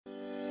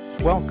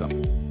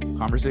Welcome.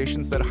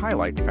 Conversations that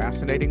highlight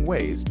fascinating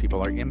ways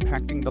people are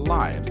impacting the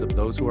lives of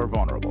those who are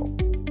vulnerable.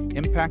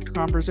 Impact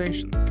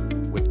Conversations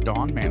with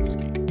Dawn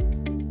Mansky.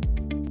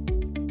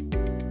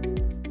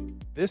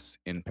 This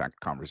Impact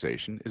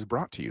Conversation is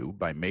brought to you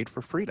by Made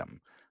for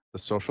Freedom, the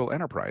social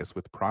enterprise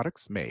with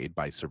products made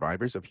by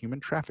survivors of human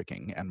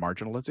trafficking and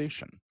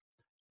marginalization.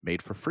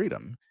 Made for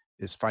Freedom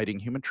is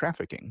fighting human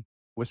trafficking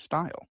with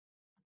style.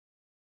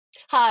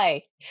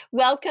 Hi,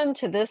 welcome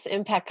to this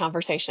Impact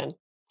Conversation.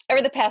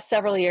 Over the past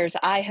several years,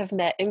 I have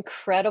met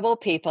incredible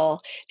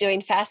people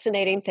doing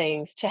fascinating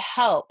things to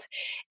help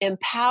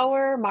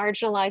empower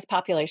marginalized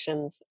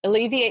populations,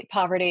 alleviate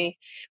poverty,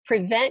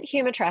 prevent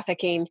human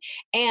trafficking,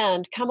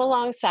 and come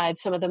alongside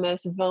some of the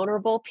most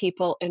vulnerable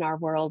people in our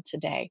world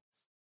today.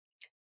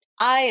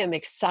 I am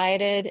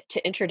excited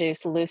to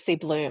introduce Lucy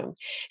Bloom.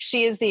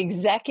 She is the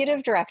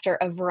executive director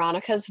of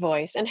Veronica's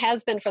Voice and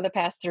has been for the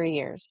past 3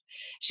 years.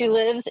 She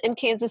lives in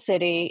Kansas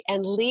City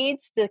and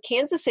leads the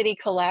Kansas City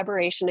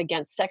Collaboration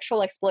Against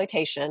Sexual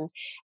Exploitation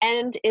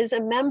and is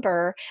a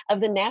member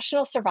of the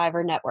National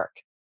Survivor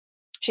Network.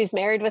 She's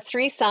married with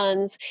 3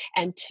 sons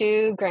and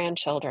 2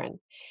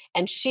 grandchildren.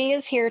 And she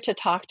is here to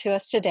talk to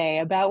us today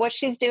about what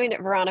she's doing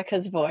at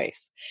Veronica's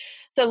Voice.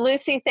 So,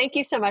 Lucy, thank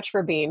you so much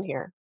for being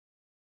here.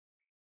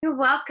 You're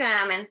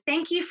welcome. And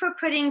thank you for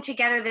putting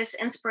together this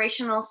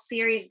inspirational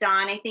series,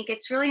 Dawn. I think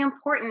it's really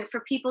important for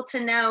people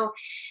to know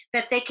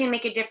that they can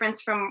make a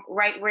difference from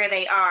right where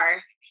they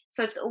are.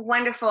 So it's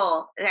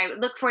wonderful. I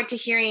look forward to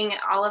hearing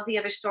all of the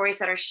other stories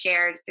that are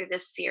shared through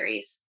this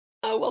series.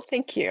 Oh, well,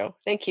 thank you.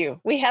 Thank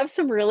you. We have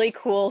some really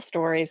cool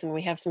stories and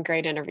we have some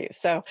great interviews.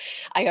 So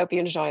I hope you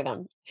enjoy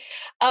them.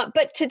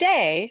 But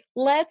today,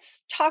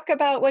 let's talk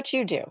about what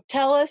you do.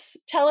 Tell us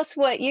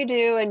what you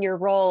do and your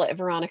role at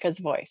Veronica's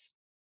Voice.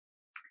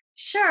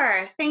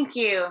 Sure. Thank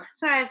you.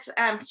 So as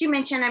you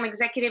mentioned, I'm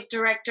executive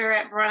director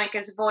at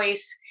Veronica's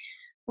Voice,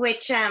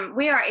 which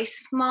we are a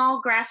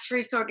small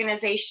grassroots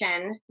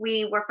organization.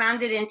 We were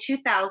founded in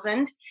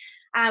 2000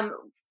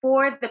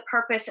 for the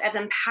purpose of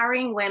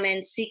empowering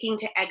women seeking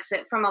to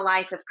exit from a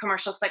life of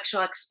commercial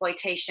sexual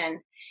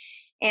exploitation.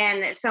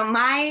 And so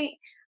my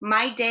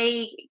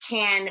day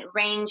can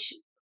range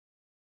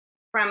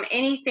from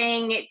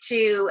anything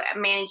to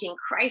managing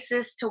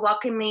crisis, to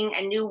welcoming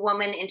a new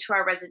woman into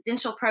our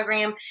residential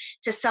program,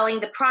 to selling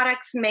the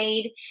products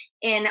made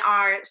in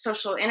our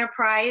social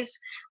enterprise,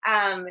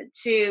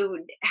 to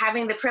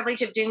having the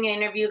privilege of doing an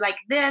interview like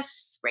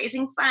this,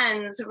 raising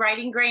funds,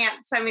 writing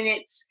grants. I mean,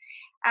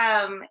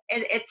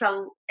 it's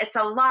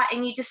a lot,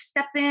 and you just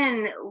step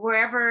in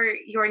wherever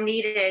you're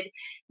needed,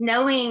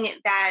 knowing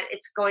that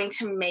it's going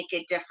to make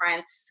a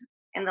difference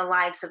in the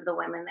lives of the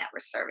women that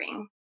we're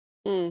serving.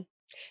 Mm.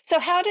 So,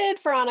 how did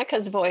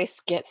Veronica's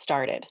Voice get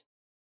started?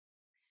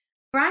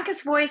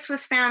 Veronica's Voice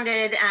was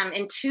founded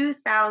in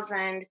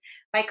 2000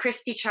 by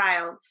Christy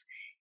Childs,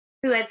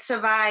 who had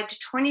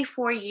survived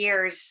 24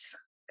 years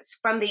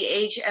from the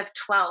age of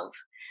 12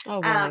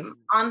 Oh, boy.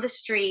 on the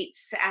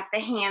streets at the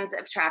hands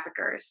of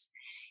traffickers.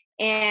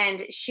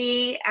 And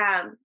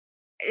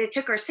it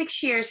took her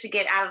 6 years to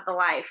get out of the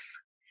life.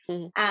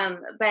 Mm.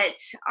 But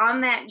on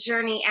that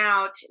journey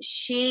out,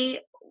 she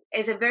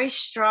is a very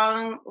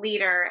strong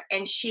leader,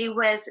 and she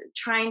was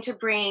trying to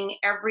bring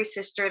every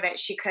sister that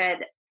she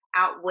could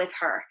out with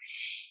her.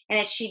 And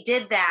as she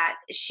did that,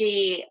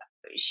 she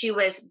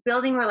was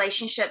building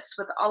relationships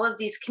with all of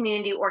these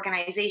community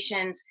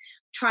organizations,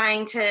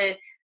 trying to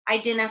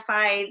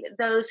identify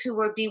those who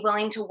would be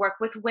willing to work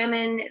with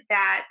women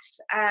that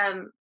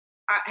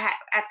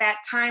at that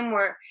time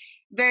were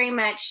very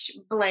much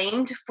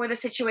blamed for the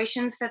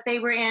situations that they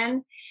were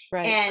in,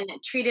 Right. and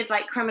treated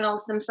like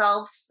criminals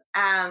themselves,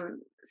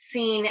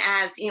 seen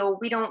as,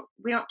 we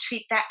don't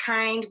treat that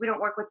kind, we don't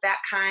work with that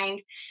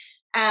kind.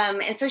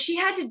 And so she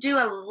had to do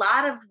a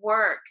lot of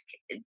work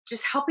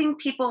just helping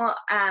people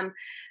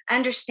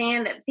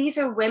understand that these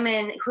are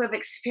women who have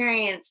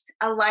experienced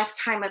a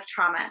lifetime of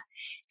trauma.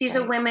 These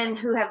are Right. women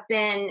who have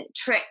been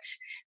tricked,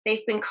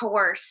 they've been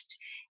coerced.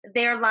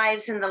 Their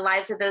lives and the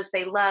lives of those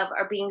they love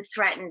are being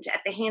threatened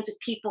at the hands of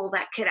people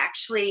that could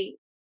actually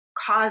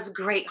cause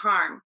great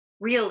harm,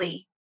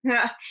 really.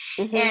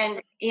 Mm-hmm.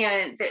 And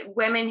the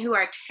women who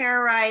are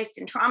terrorized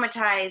and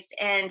traumatized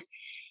and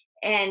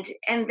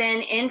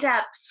then end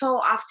up so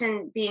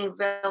often being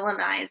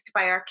villainized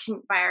by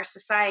our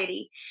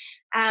society.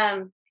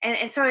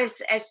 And so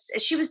as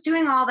she was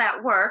doing all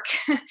that work,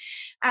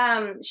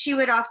 she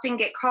would often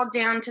get called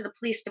down to the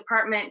police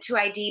department to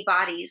ID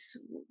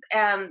bodies.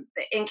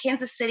 In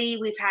Kansas City,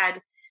 we've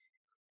had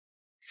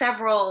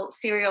several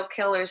serial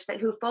killers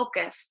who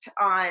focused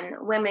on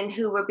women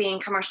who were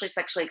being commercially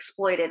sexually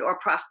exploited or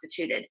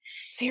prostituted.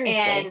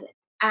 Seriously.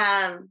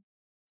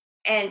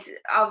 And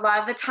a lot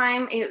of the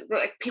time,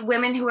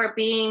 women who are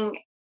being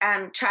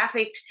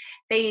trafficked,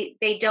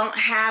 they don't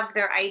have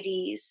their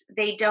IDs.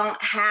 They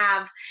don't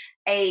have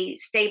a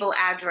stable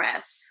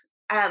address.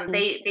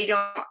 They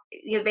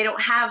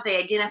don't have the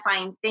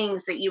identifying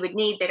things that you would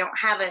need. They don't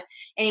have an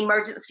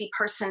emergency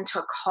person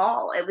to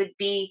call. It would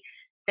be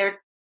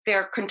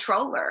their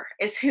controller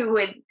is who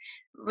would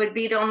would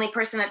be the only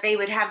person that they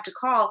would have to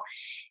call.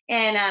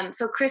 And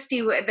so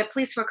the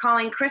police were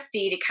calling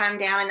Christy to come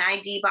down and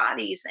ID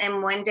bodies.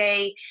 And one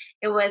day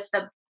it was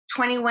the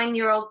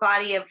 21-year-old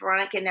body of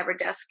Veronica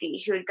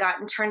Neverdusky, who had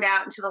gotten turned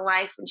out into the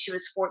life when she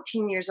was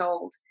 14 years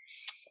old.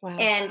 Wow.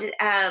 And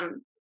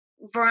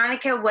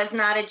Veronica was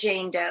not a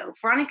Jane Doe.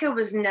 Veronica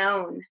was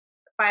known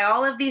by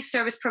all of these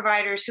service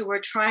providers who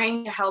were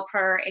trying to help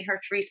her and her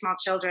 3 small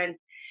children.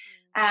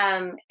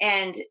 And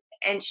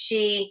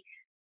she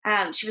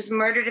was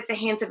murdered at the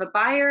hands of a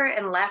buyer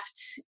and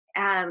left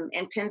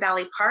in Penn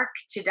Valley Park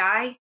to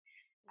die.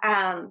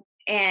 And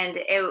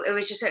it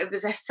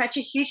was such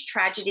a huge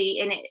tragedy,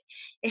 and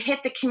it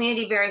hit the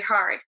community very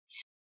hard.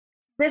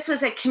 This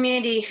was a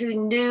community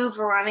who knew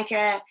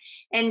Veronica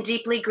and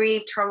deeply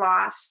grieved her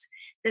loss.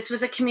 This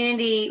was a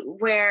community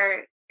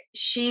where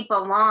she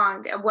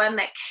belonged, and one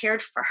that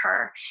cared for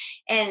her.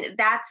 And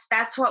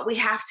that's what we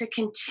have to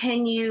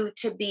continue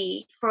to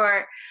be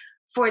for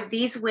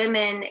these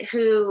women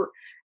who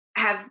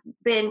have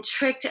been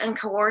tricked and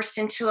coerced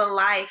into a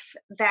life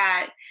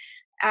that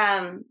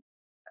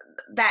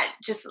that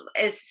just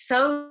is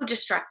so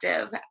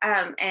destructive,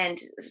 and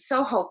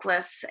so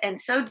hopeless and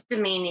so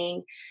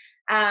demeaning.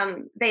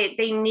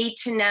 They need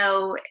to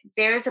know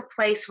there's a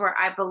place where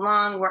I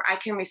belong, where I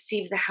can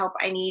receive the help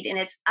I need, and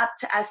it's up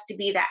to us to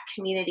be that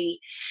community.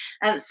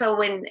 So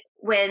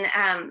when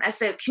as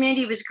the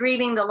community was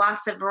grieving the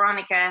loss of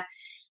Veronica,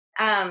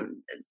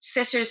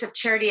 Sisters of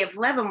Charity of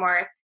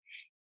Leavenworth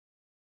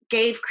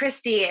gave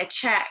Christy a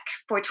check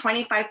for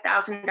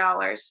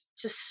 $25,000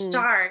 to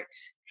start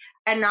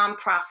a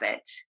nonprofit.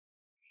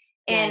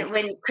 And Nice.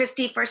 when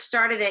Christy first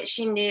started it,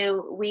 she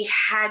knew we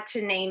had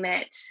to name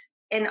it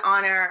in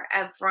honor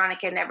of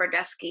Veronica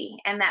Neverdusky.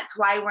 And that's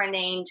why we're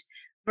named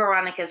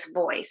Veronica's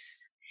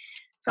Voice.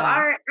 So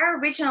Wow. our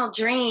original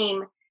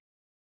dream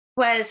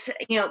was,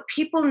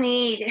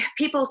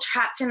 people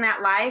trapped in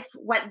that life.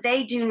 What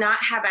they do not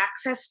have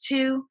access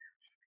to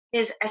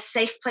is a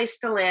safe place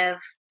to live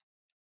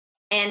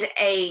and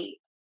a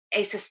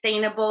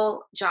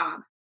sustainable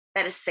job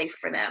that is safe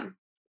for them.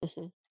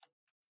 Mm-hmm.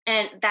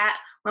 And that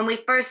when we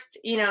first,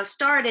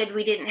 started,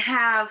 we didn't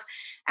have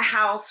a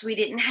house, we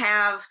didn't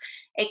have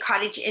a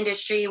cottage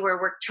industry where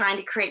we're trying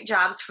to create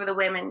jobs for the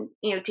women,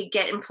 to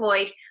get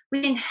employed.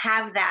 We didn't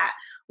have that.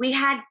 We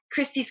had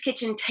Christy's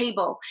kitchen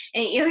table,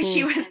 and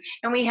she was,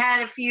 and we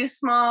had a few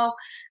small,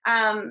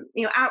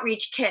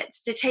 outreach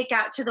kits to take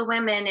out to the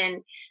women,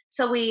 and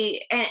so we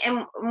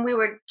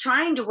were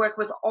trying to work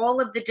with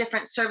all of the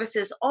different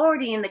services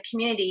already in the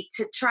community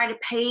to try to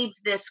pave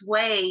this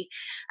way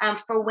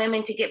for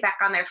women to get back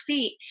on their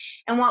feet.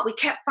 And what we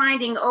kept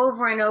finding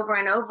over and over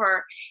and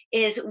over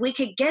is we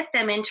could get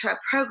them into a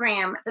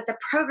program, but the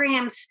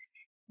programs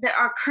that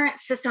our current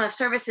system of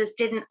services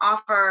didn't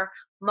offer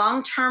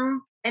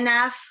long-term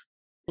enough,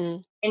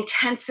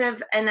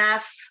 intensive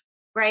enough,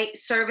 right,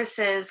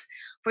 services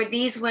for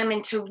these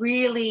women to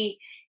really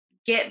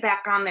get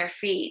back on their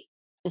feet.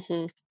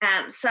 Mm-hmm.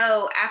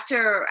 So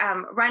after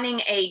running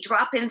a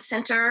drop-in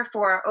center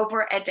for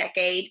over a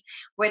decade,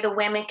 where the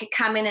women could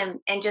come in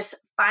and just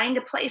find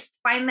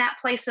that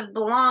place of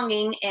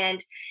belonging,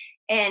 and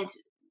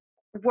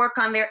work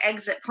on their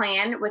exit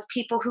plan with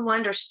people who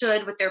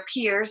understood, with their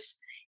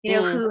peers,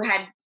 who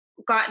had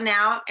gotten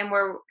out and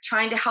were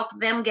trying to help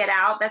them get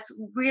out. That's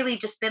really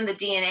just been the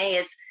DNA,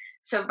 is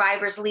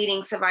survivors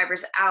leading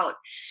survivors out.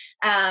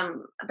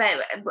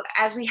 But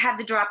as we had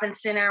the drop-in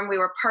center and we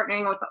were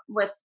partnering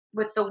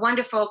with the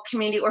wonderful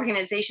community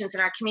organizations in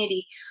our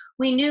community,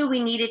 we knew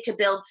we needed to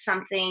build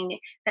something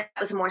that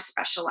was more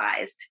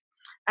specialized.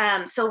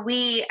 So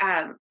we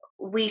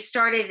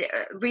started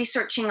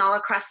researching all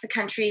across the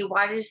country,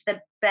 what is the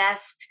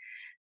best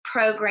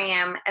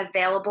program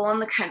available in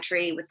the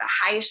country with the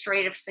highest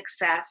rate of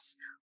success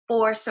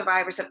for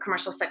survivors of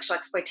commercial sexual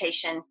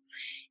exploitation.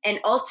 And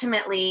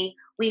ultimately,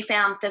 we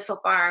found Thistle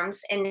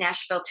Farms in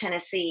Nashville,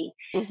 Tennessee.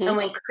 Mm-hmm. And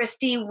when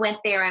Christy went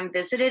there and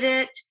visited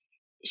it,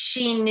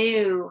 she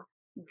knew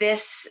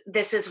this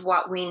is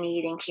what we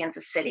need in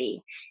Kansas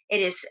City. It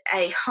is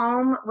a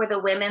home where the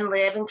women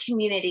live in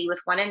community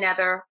with one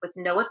another, with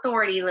no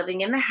authority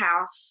living in the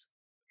house,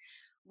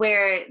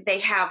 where they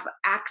have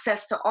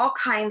access to all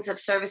kinds of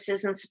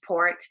services and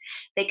support.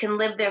 They can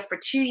live there for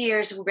 2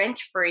 years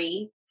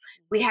rent-free.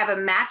 We have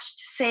a matched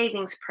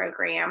savings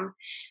program.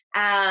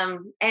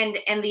 And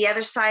the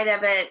other side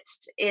of it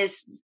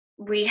is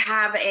we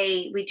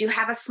do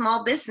have a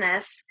small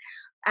business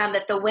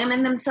that the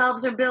women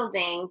themselves are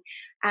building,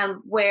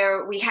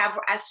 where we have,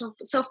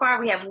 so far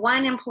we have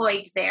one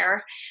employed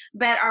there,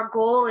 but our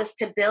goal is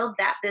to build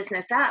that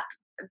business up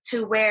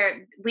to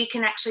where we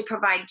can actually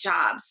provide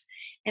jobs.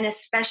 And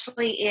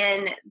especially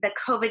in the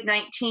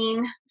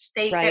COVID-19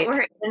 state that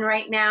we're in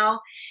right now,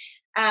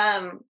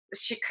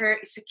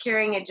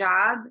 securing a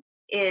job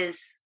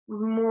is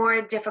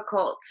more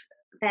difficult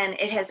than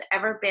it has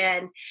ever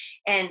been.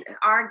 And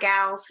our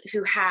gals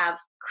who have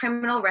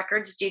criminal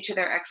records due to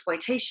their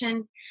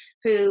exploitation,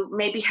 who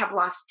maybe have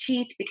lost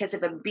teeth because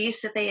of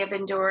abuse that they have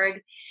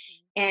endured,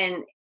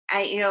 and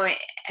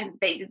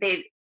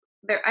they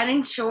they're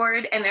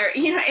uninsured, and they're,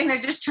 and they're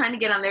just trying to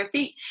get on their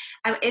feet.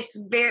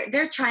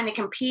 They're trying to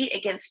compete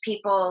against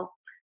people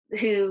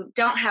who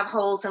don't have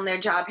holes in their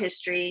job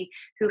history,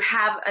 who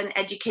have an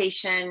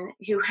education,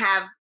 who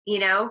have,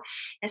 and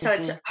so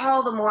it's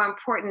all the more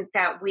important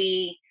that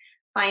we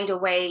find a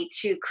way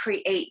to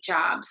create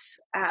jobs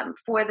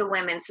for the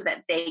women so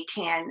that they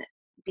can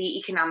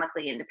be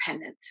economically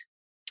independent.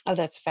 Oh,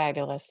 that's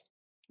fabulous.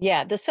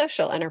 Yeah, the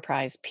social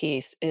enterprise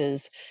piece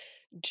is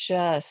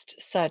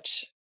just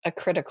such a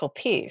critical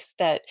piece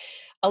that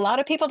a lot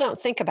of people don't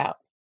think about.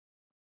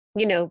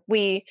 When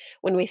we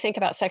think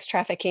about sex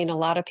trafficking, a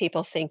lot of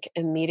people think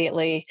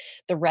immediately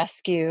the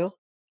rescue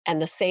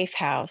and the safe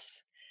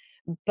house.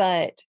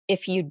 But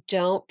if you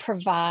don't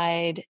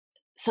provide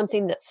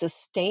something that's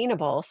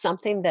sustainable,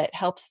 something that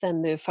helps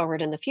them move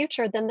forward in the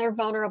future, then they're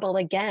vulnerable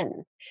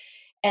again.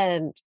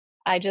 And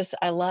I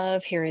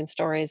love hearing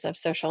stories of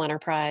social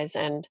enterprise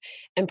and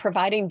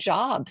providing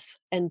jobs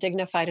and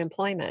dignified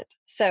employment.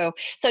 So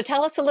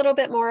tell us a little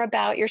bit more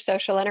about your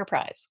social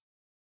enterprise.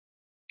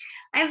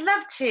 I'd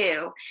love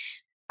to.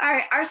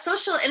 Our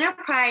social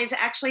enterprise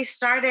actually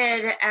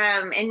started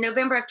in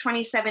November of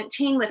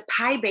 2017 with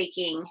pie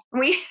baking.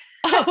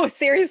 Oh,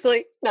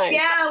 seriously? Nice.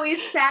 Yeah, we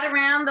sat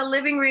around the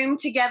living room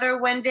together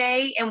one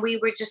day, and we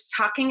were just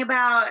talking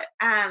about.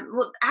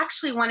 Well,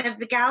 actually, one of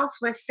the gals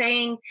was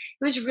saying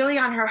it was really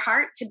on her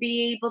heart to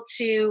be able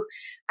to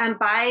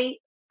buy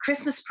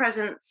Christmas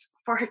presents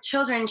for her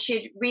children. She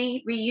had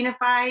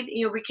reunified,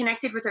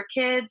 reconnected with her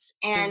kids,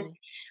 and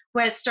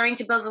was starting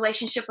to build a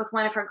relationship with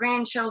one of her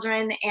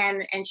grandchildren,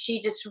 and she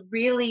just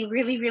really,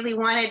 really, really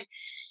wanted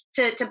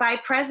to buy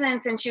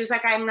presents. And she was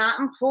like, I'm not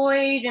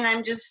employed and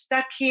I'm just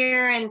stuck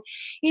here. And,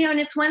 and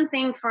it's one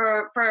thing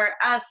for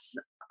us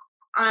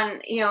on,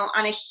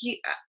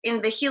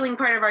 in the healing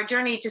part of our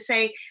journey to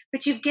say,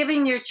 but you've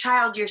given your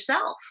child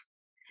yourself.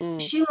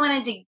 She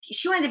wanted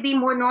to be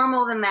more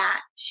normal than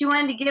that. She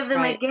wanted to give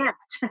them a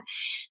gift.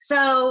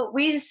 So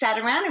we sat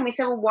around and we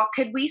said, well, what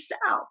could we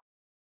sell?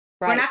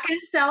 Right. We're not going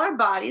to sell our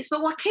bodies,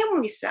 but what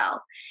can we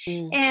sell?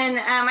 And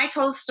I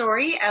told a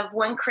story of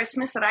one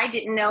Christmas that I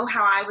didn't know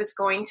how I was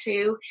going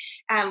to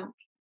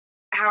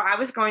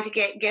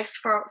get gifts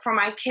for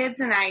my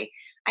kids. And I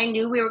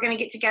knew we were going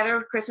to get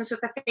together for Christmas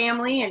with the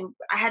family, and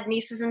I had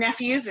nieces and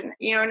nephews, and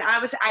and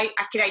I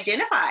could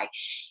identify,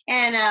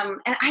 and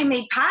I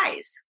made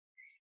pies,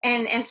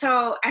 and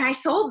so I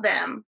sold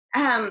them.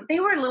 They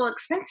were a little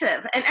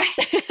expensive, and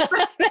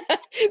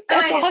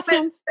that's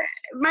awesome.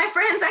 My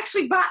friends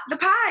actually bought the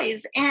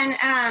pies, and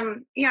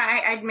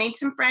I'd made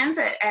some friends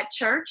at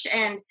church,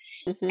 and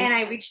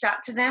I reached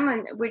out to them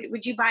and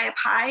would you buy a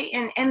pie?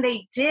 And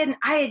they did.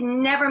 I had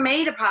never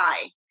made a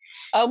pie.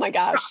 Oh my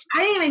gosh! So I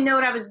didn't even know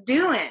what I was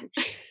doing,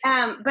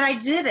 but I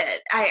did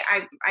it.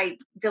 I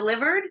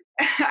delivered.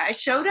 I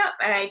showed up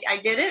and I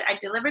did it. I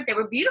delivered. They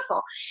were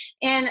beautiful,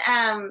 and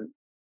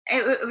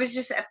it was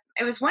just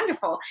it was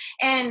wonderful,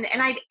 and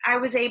I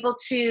was able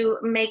to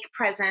make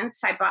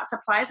presents. I bought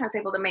supplies, and I was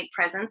able to make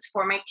presents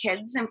for my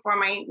kids and for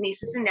my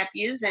nieces and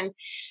nephews, and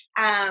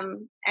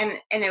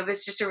it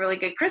was just a really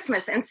good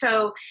Christmas. And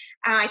so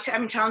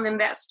I'm telling them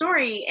that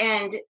story,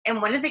 and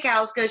one of the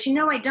gals goes,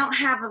 I don't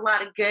have a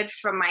lot of good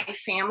from my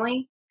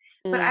family,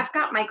 but I've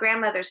got my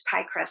grandmother's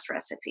pie crust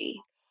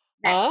recipe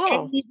that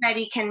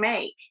anybody can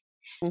make.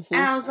 And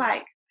I was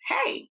like,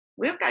 hey,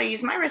 we don't got to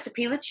use my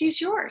recipe. Let's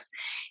use yours.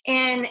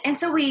 And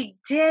so we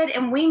did,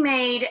 and we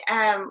made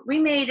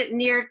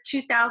near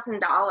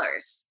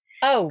 $2,000.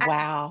 Oh,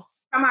 wow.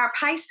 From our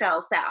pie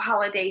sales that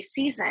holiday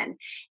season.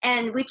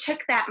 And we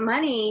took that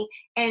money,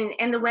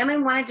 and the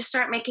women wanted to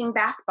start making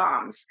bath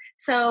bombs.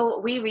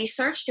 So we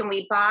researched and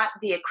we bought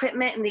the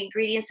equipment and the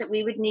ingredients that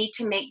we would need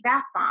to make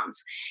bath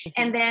bombs.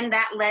 And then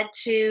that led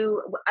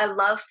to a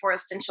love for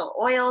essential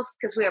oils,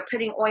 because we were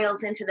putting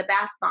oils into the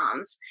bath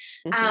bombs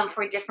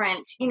for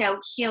different,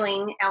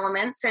 healing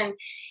elements.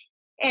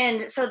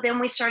 And so then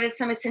we started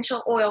some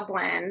essential oil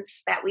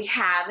blends that we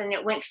have, and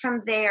it went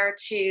from there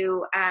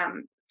to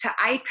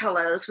eye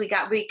pillows. We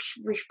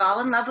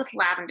fall in love with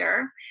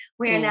lavender.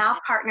 We are now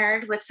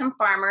partnered with some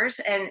farmers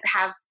and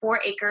have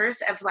 4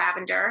 acres of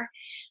lavender.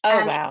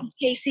 Oh, wow.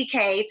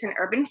 KCK, it's an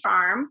urban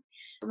farm.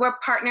 We're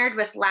partnered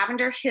with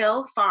Lavender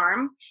Hill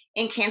Farm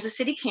in Kansas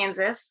City,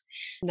 Kansas.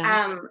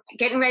 Nice.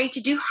 Getting ready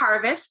to do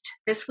harvest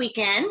this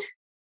weekend.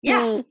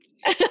 Yes.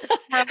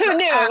 Who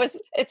knew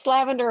it's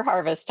lavender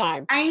harvest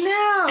time? I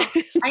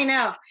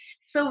know.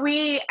 So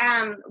we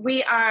then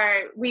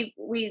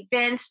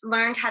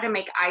learned how to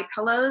make eye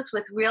pillows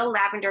with real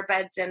lavender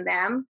buds in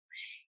them.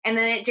 And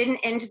then it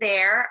didn't end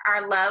there.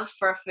 Our love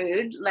for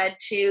food led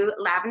to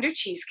lavender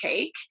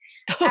cheesecake.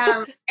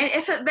 And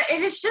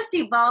it has just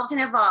evolved and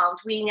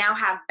evolved. We now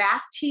have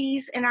bath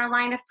teas in our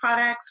line of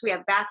products. We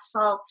have bath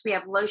salts. We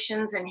have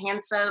lotions and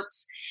hand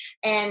soaps.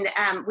 And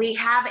we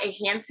have a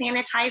hand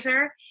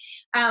sanitizer,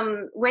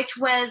 which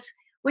was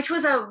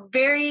a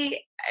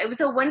very it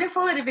was a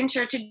wonderful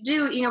adventure to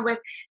do, with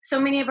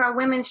so many of our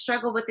women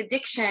struggle with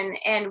addiction,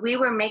 and we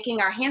were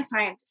making our hand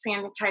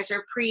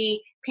sanitizer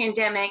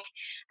pre-pandemic,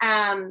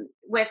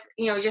 with,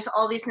 just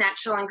all these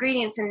natural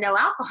ingredients and no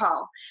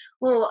alcohol.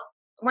 Well,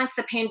 once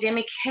the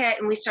pandemic hit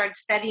and we started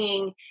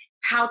studying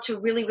how to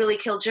really, really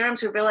kill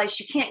germs, we realized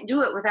you can't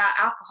do it without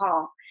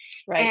alcohol.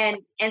 Right.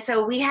 And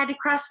so we had to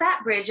cross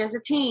that bridge as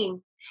a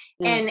team,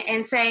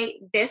 and say,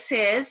 this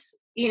is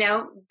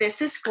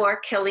for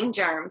killing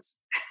germs.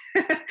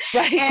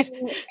 Right.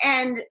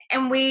 and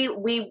we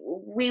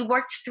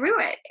worked through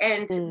it,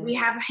 and we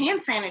have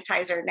hand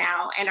sanitizer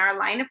now in our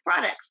line of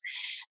products.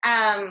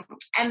 And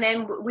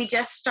then we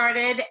just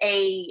started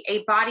a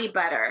body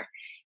butter.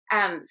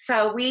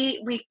 So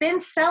we've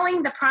been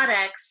selling the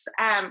products,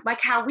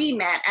 like how we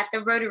met at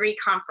the Rotary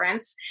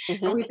Conference.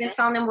 And we've been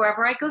selling them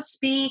wherever I go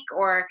speak,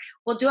 or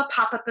we'll do a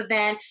pop-up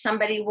event.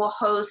 Somebody will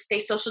host a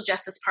social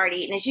justice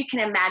party. And as you can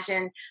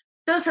imagine,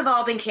 those have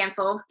all been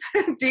canceled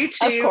due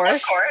to, of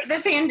course, the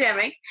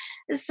pandemic.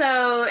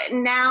 So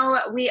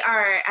now we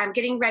are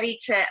getting ready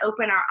to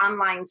open our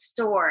online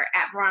store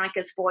at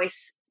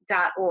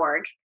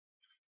veronicasvoice.org.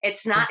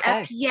 It's not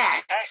up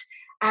yet.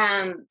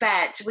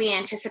 But we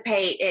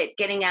anticipate it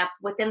getting up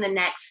within the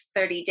next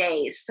 30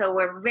 days. So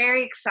we're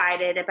very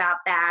excited about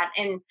that,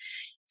 and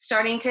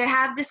starting to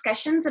have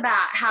discussions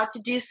about how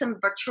to do some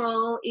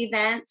virtual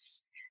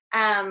events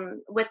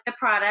with the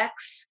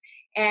products.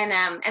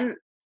 And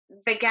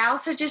the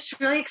gals are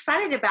just really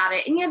excited about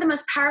it. And the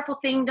most powerful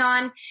thing,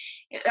 Dawn,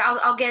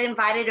 I'll get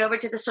invited over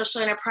to the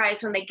social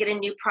enterprise when they get a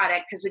new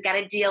product, because we got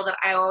a deal that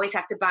I always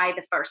have to buy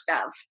the first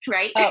of,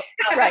 right? Oh,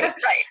 right.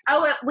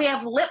 Oh, we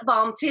have lip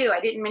balm too. I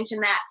didn't mention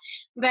that.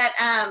 But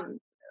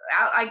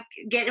I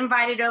get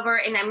invited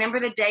over, and I remember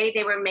the day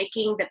they were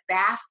making the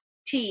bath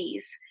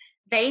teas.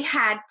 They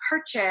had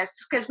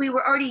purchased, because we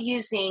were already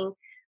using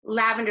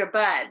lavender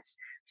buds.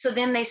 So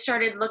then they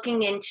started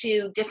looking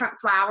into different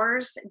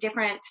flowers,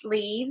 different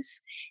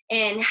leaves,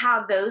 and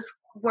how those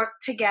work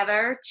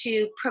together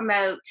to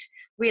promote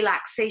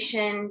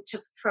relaxation, to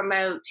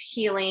promote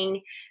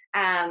healing,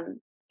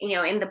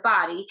 in the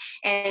body.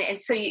 And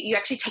so you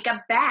actually take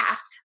a bath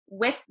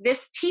with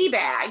this tea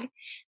bag.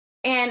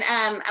 And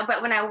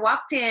but when I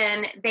walked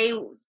in, they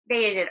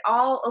had it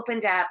all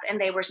opened up,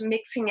 and they were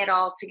mixing it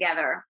all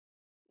together.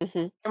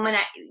 And when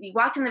you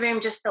walked in the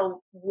room, just the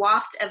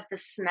waft of the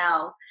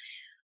smell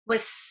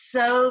was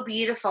so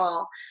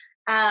beautiful.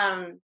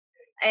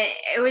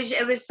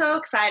 It was so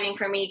exciting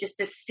for me just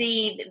to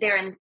see their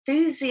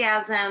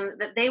enthusiasm,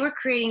 that they were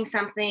creating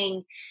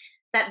something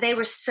that they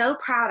were so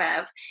proud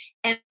of.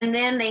 And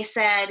then they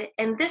said,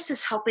 and this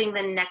is helping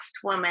the next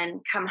woman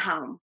come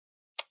home.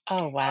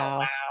 Oh,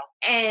 wow.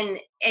 And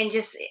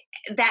just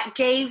that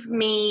gave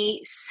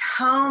me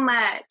so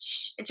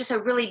much, just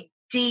a really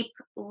deep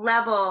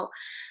level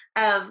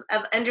of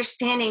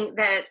understanding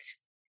that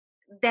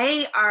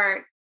they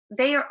are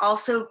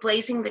also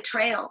blazing the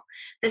trail,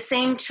 the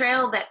same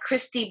trail that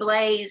Christy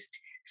blazed,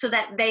 so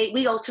that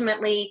we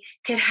ultimately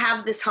could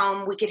have this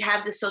home, we could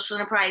have this social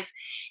enterprise.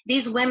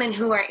 These women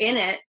who are in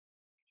it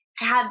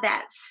had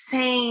that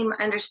same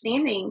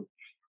understanding.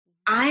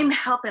 I'm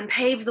helping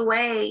pave the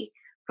way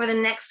for the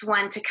next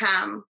one to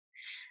come.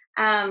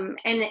 And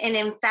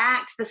in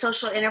fact, the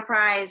social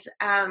enterprise,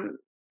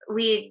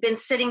 we had been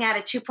sitting at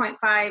a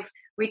 2.5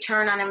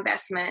 return on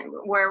investment,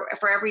 where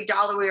for every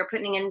dollar we were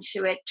putting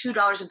into it,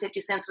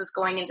 $2.50 was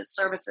going into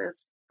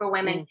services for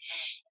women.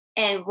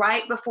 And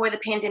right before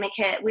the pandemic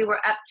hit, we were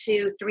up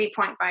to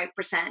 3.5%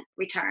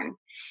 return.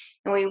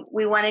 And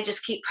we want to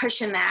just keep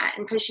pushing that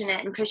and pushing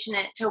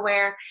it to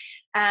where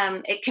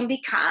it can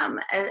become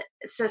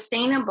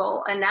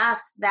sustainable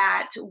enough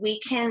that we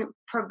can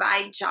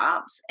provide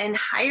jobs and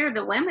hire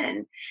the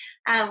women,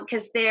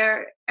 because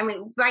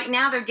right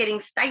now they're getting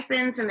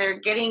stipends, and they're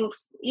getting,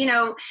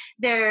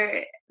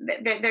 they're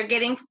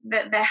getting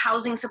the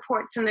housing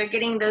supports, and they're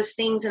getting those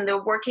things, and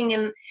they're working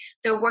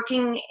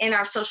in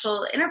our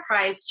social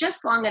enterprise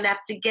just long enough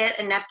to get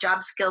enough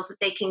job skills that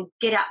they can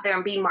get out there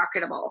and be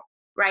marketable.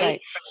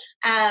 Right.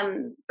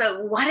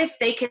 But what if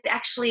they could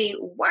actually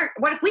work?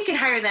 What if we could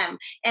hire them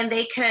and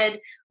they could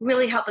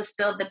really help us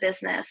build the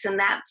business? And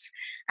that's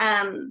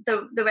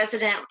the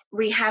resident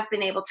we have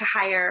been able to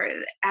hire.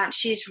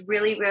 She's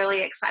really,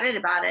 really excited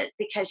about it,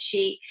 because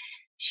she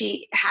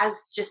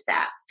has just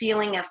that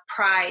feeling of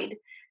pride,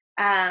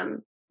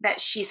 that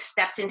she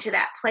stepped into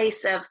that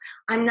place of,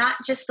 I'm not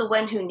just the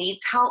one who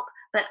needs help,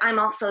 but I'm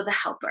also the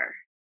helper.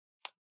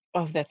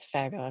 Oh, that's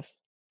fabulous.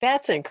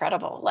 That's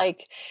incredible.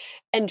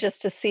 And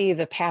just to see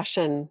the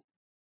passion,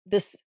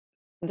 the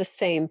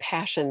same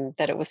passion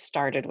that it was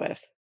started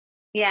with.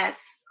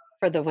 Yes.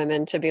 For the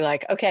women to be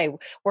like, okay,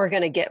 we're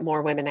going to get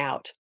more women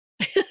out.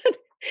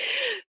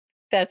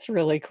 That's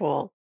really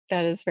cool.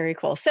 That is very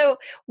cool. So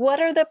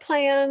what are the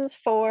plans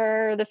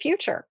for the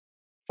future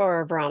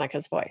for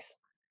Veronica's Voice?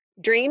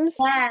 Dreams?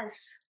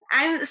 Yes.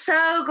 I'm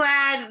so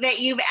glad that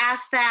you've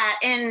asked that.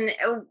 And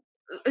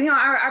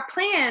our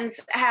plans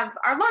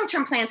our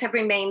long-term plans have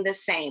remained the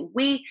same.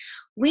 We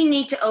we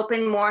need to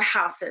open more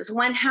houses.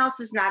 One house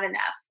is not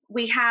enough.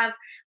 We have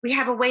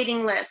a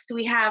waiting list.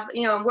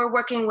 We're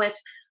working with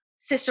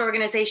sister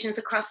organizations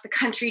across the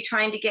country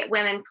trying to get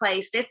women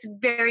placed. It's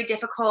very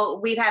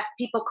difficult. We've had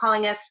people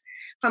calling us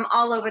from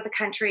all over the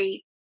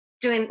country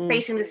Mm.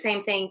 facing the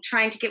same thing,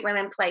 trying to get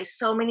women placed.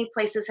 So many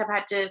places have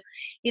had to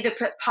either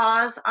put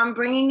pause on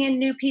bringing in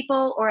new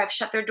people or have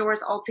shut their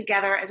doors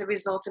altogether as a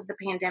result of the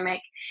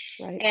pandemic.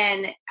 Right.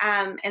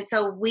 And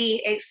so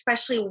we,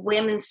 especially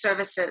women's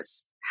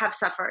services, have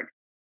suffered.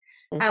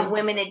 Hmm.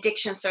 Women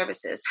addiction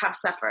services have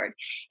suffered,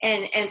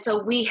 and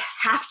so we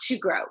have to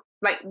grow.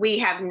 Like, we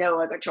have no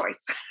other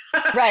choice.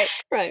 Right.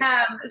 Right.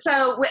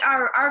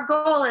 Our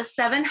goal is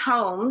 7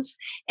 homes,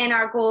 and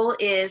our goal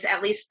is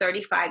at least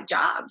 35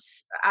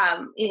 jobs.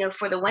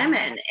 For the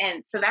women,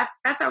 and so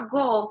that's our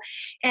goal.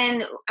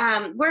 And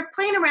we're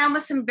playing around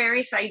with some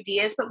various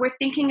ideas, but we're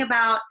thinking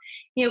about,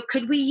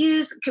 could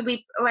we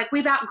like,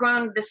 we've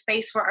outgrown the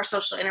space for our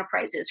social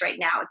enterprises right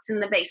now. It's in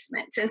the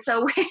basement, and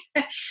so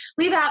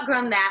we've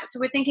outgrown that. So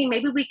we're thinking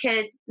maybe we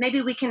can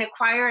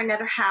acquire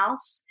another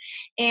house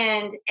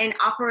and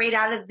operate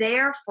out of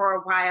there for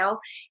a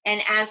while.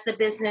 And as the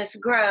business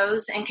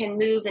grows and can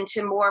move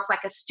into more of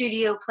like a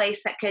studio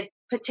place that could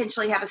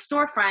potentially have a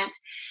storefront,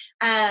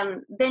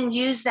 then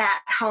use that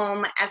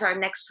home as our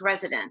next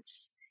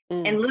residence.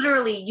 Mm. And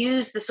literally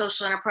use the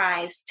social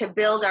enterprise to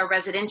build our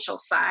residential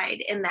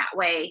side in that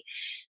way.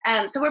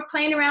 So we're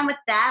playing around with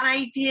that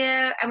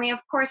idea. I mean,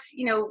 of course,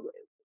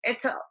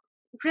 it's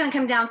going to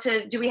come down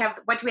to, do we have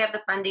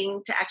the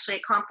funding to actually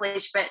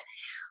accomplish? But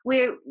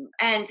we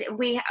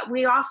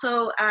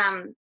also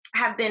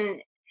have been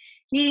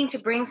needing to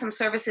bring some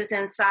services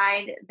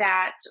inside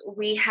that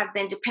we have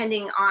been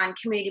depending on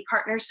community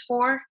partners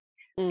for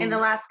in the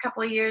last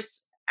couple of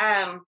years,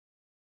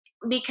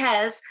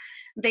 because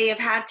they have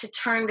had to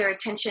turn their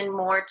attention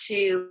more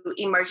to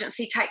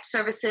emergency type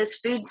services,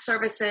 food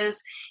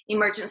services,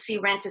 emergency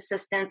rent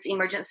assistance,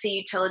 emergency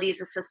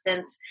utilities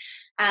assistance,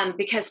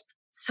 because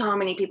so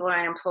many people are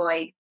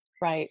unemployed.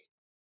 Right.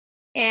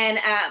 And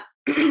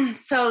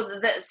so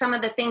some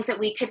of the things that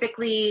we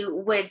typically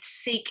would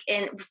seek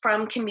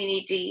from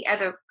community,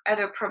 other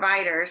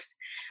providers,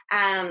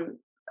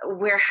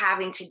 we're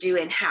having to do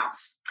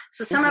in-house.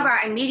 So some of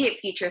our immediate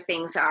future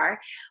things are,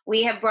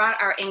 we have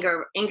brought our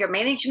anger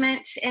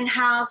management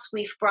in-house.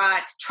 We've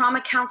brought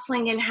trauma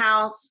counseling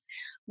in-house.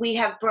 We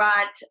have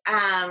brought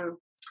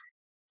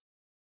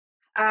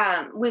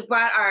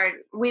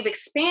we've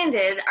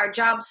expanded our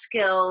job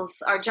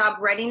skills, our job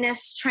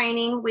readiness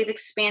training. We've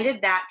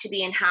expanded that to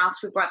be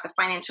in-house. We brought the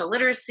financial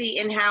literacy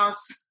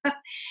in-house.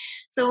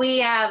 So we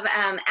have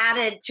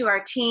added to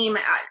our team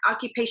an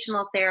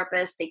occupational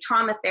therapist, a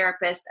trauma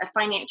therapist, a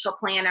financial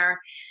planner,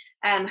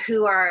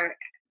 who are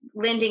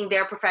lending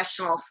their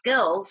professional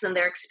skills and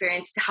their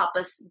experience to help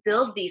us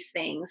build these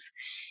things.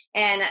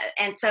 And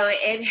so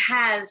it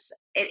has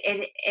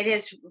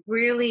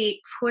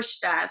really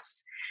pushed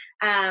us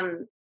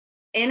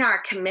in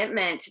our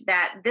commitment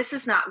that this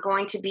is not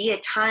going to be a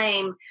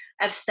time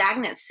of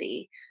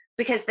stagnancy,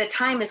 because the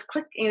time is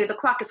the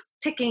clock is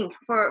ticking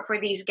for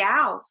these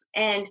gals,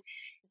 and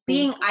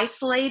being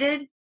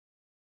isolated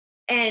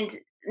and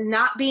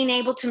not being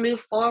able to move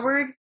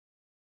forward,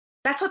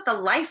 that's what the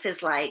life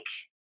is like.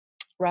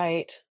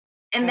 Right.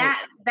 And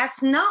right.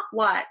 that's not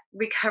what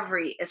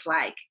recovery is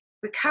like.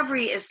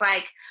 Recovery is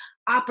like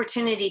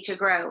opportunity to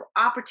grow,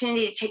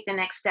 opportunity to take the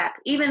next step.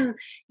 Even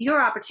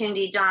your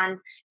opportunity, John,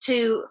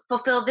 to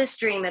fulfill this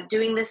dream of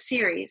doing this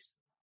series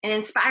and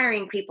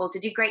inspiring people to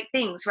do great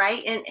things,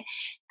 right? And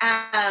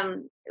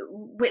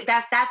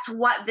that's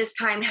what this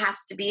time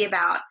has to be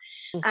about.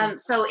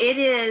 So it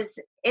is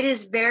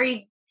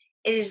very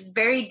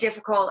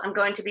difficult. I'm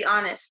going to be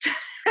honest.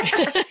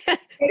 It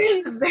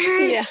is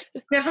very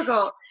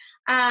difficult.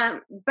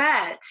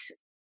 But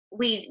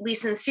we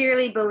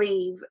sincerely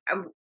believe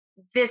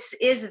this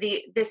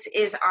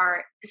is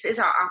our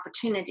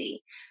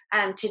opportunity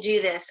to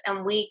do this,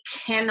 and we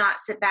cannot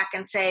sit back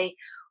and say,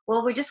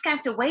 well, we're just going to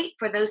have to wait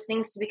for those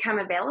things to become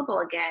available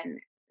again.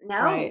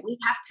 No, Right. we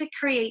have to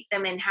create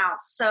them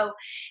in-house. So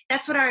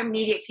that's what our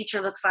immediate future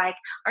looks like.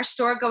 Our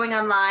store going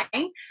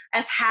online,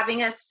 as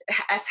having a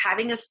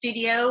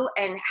studio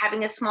and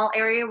having a small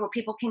area where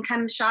people can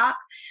come shop.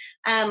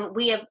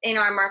 We have, in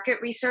our market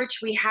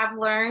research, we have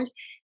learned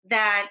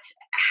that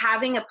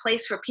having a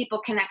place where people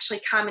can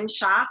actually come and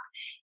shop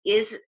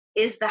is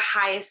the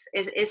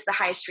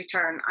highest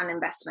return on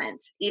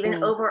investment,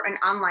 even over an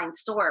online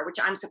store, which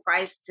I'm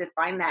surprised to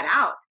find that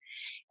out.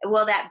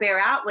 Will that bear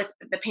out with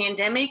the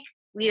pandemic?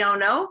 We don't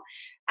know.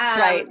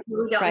 Right.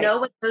 We don't know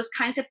what those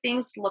kinds of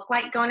things look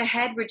like going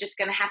ahead. We're just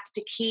going to have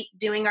to keep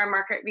doing our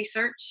market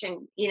research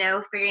and,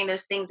 figuring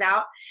those things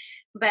out.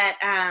 But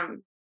I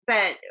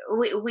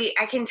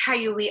can tell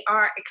you, we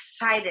are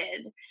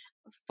excited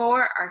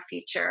for our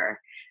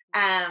future.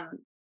 And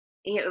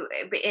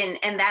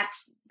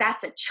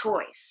that's a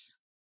choice.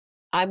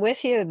 I'm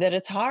with you that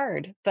it's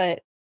hard,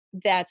 but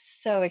that's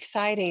so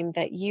exciting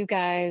that you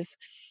guys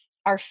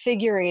are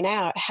figuring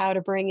out how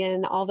to bring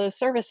in all those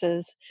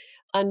services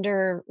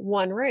under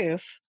one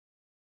roof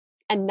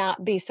and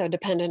not be so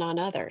dependent on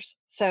others.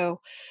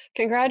 So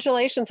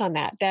congratulations on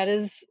that.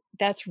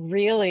 That's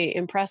really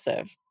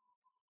impressive.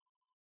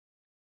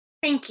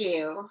 Thank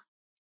you.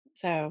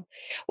 So,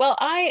 well,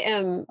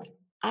 I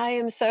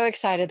am so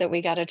excited that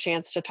we got a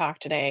chance to talk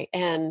today,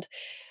 and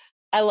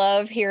I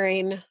love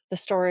hearing the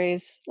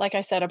stories, like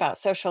I said, about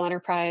social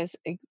enterprise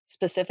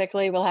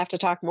specifically. We'll have to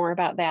talk more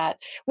about that.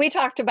 We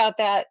talked about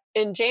that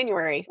in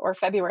January or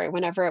February,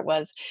 whenever it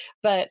was.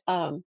 But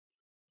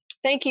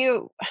thank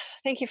you.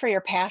 Thank you for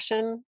your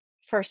passion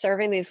for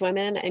serving these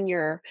women and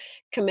your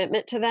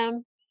commitment to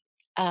them.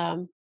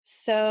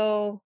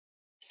 So,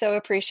 so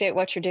appreciate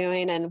what you're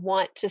doing and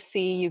want to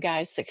see you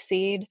guys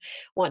succeed,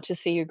 want to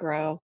see you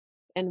grow.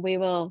 And we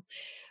will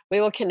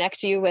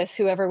connect you with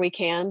whoever we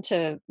can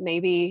to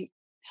maybe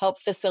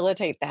help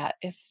facilitate that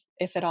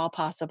if at all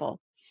possible.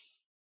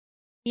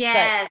 But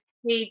Yes,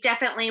 we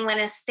definitely want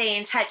to stay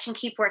in touch and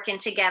keep working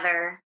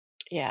together.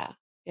 yeah,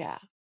 yeah.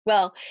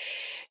 Well,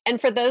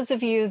 and for those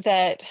of you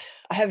that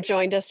have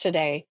joined us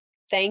today,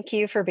 thank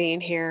you for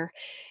being here.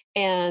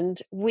 And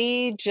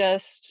we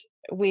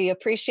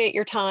appreciate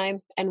your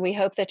time and we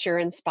hope that you're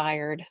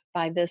inspired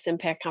by this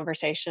impact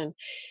conversation.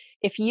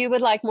 If you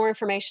would like more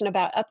information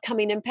about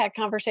upcoming impact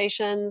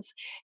conversations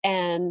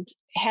and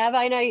have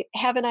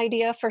an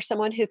idea for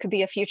someone who could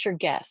be a future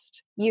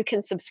guest, you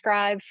can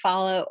subscribe,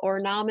 follow, or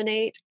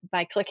nominate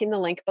by clicking the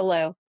link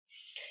below.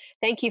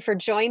 Thank you for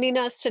joining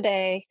us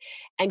today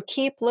and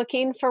keep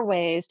looking for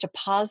ways to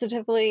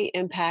positively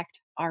impact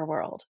our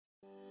world.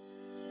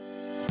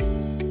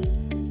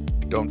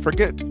 Don't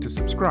forget to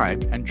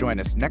subscribe and join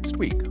us next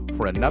week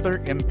for another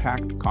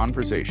Impact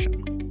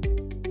Conversation.